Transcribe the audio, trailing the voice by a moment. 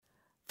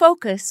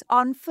Focus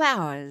on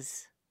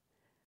flowers.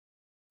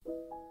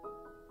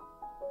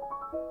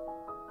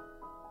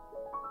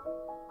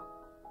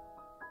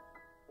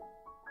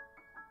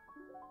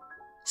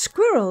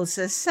 Squirrels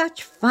are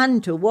such fun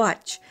to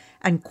watch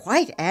and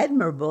quite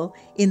admirable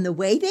in the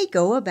way they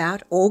go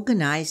about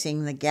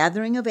organizing the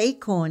gathering of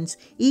acorns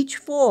each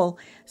fall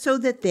so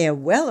that they're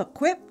well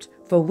equipped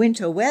for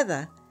winter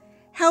weather.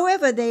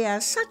 However, they are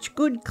such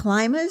good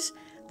climbers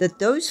that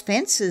those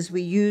fences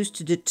we use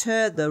to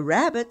deter the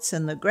rabbits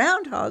and the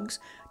groundhogs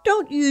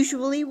don't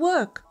usually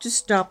work to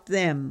stop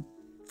them.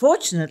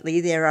 Fortunately,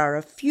 there are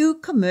a few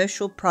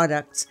commercial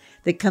products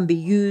that can be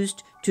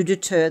used to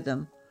deter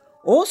them.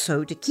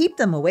 Also, to keep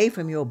them away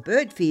from your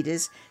bird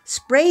feeders,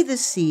 spray the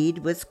seed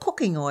with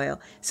cooking oil,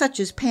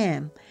 such as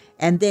Pam,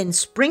 and then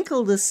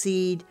sprinkle the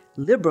seed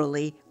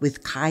liberally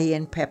with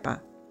cayenne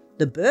pepper.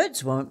 The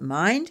birds won't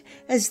mind,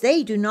 as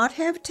they do not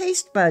have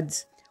taste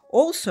buds.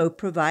 Also,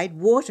 provide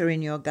water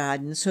in your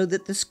garden so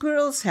that the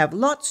squirrels have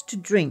lots to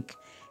drink,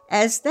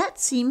 as that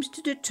seems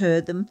to deter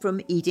them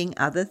from eating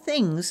other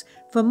things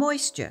for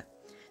moisture.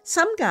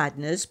 Some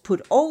gardeners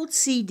put old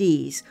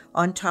CDs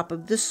on top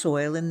of the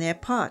soil in their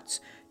pots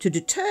to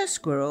deter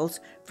squirrels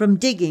from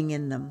digging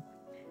in them.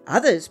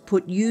 Others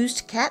put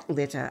used cat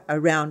litter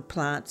around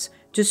plants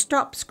to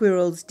stop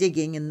squirrels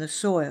digging in the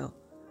soil.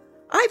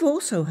 I've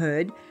also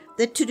heard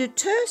that to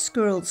deter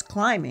squirrels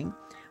climbing,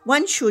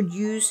 one should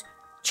use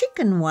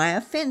chicken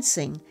wire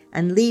fencing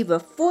and leave a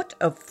foot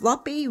of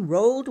floppy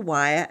rolled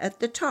wire at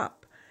the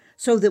top,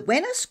 so that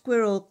when a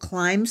squirrel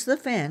climbs the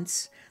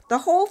fence, the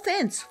whole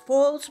fence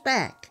falls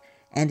back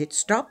and it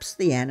stops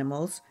the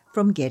animals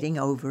from getting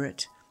over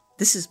it.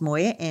 This is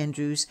Moya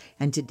Andrews,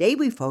 and today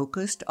we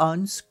focused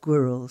on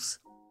squirrels.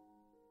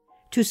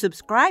 To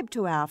subscribe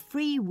to our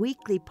free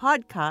weekly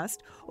podcast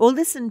or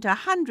listen to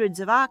hundreds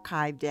of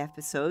archived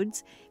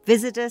episodes,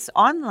 visit us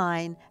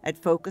online at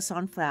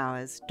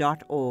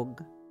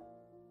focusonflowers.org.